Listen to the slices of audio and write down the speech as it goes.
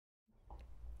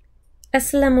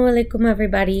Assalamu alaikum,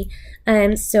 everybody.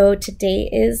 So today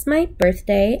is my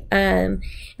birthday, and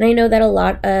I know that a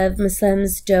lot of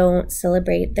Muslims don't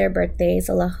celebrate their birthdays,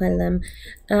 Allahu alam.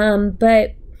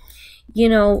 But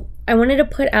I wanted to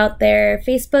put out there,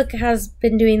 Facebook has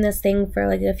been doing this thing for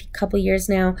like a couple years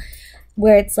now,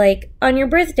 where it's like on your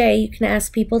birthday you can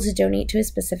ask people to donate to a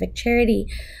specific charity.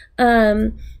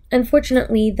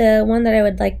 Unfortunately, the one that I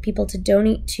would like people to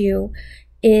donate to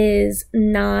is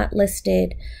not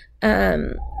listed.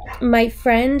 My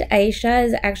friend Aisha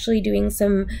is actually doing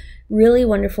some really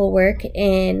wonderful work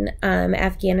in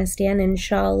Afghanistan,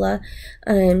 inshallah.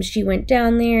 She went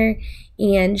down there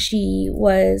and she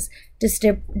was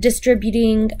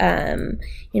distributing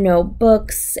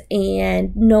books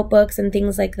and notebooks and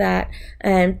things like that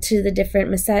to the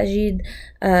different masajid,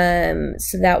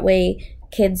 so that way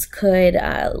kids could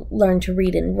learn to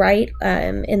read and write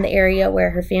in the area where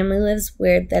her family lives,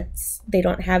 where they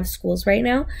don't have schools right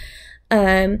now.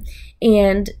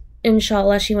 And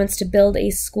inshallah, she wants to build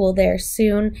a school there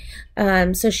soon.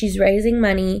 So she's raising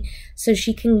money so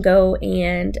she can go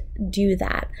and do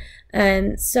that.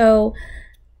 So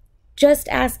just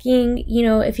asking,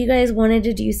 if you guys wanted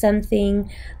to do something,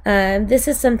 this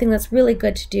is something that's really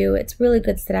good to do. It's really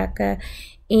good sadaqah.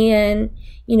 And,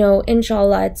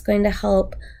 inshallah, it's going to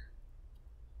help,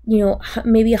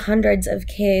 maybe hundreds of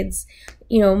kids,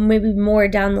 maybe more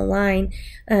down the line,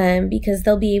 because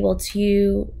they'll be able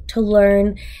to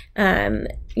learn,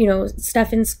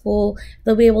 stuff in school.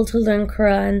 They'll be able to learn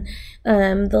Quran.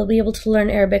 They'll be able to learn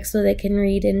Arabic so they can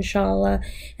read, inshallah.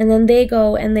 And then they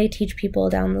go and they teach people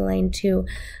down the line too.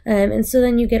 And so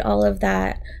then you get all of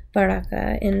that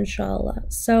barakah, inshallah.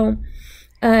 So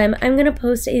I'm going to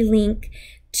post a link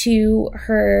to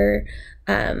her,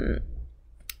 I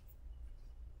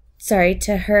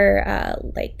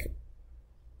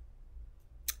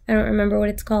don't remember what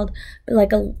it's called, but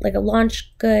like a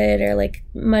launch good or like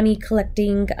money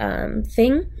collecting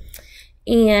thing.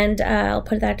 And I'll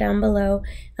put that down below.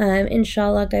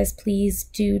 Inshallah, guys, please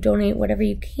do donate whatever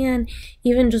you can.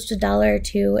 Even just $1 or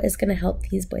 $2 is going to help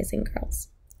these boys and girls.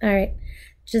 All right.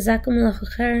 Jazakumullahu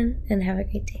khairan, and have a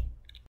great day.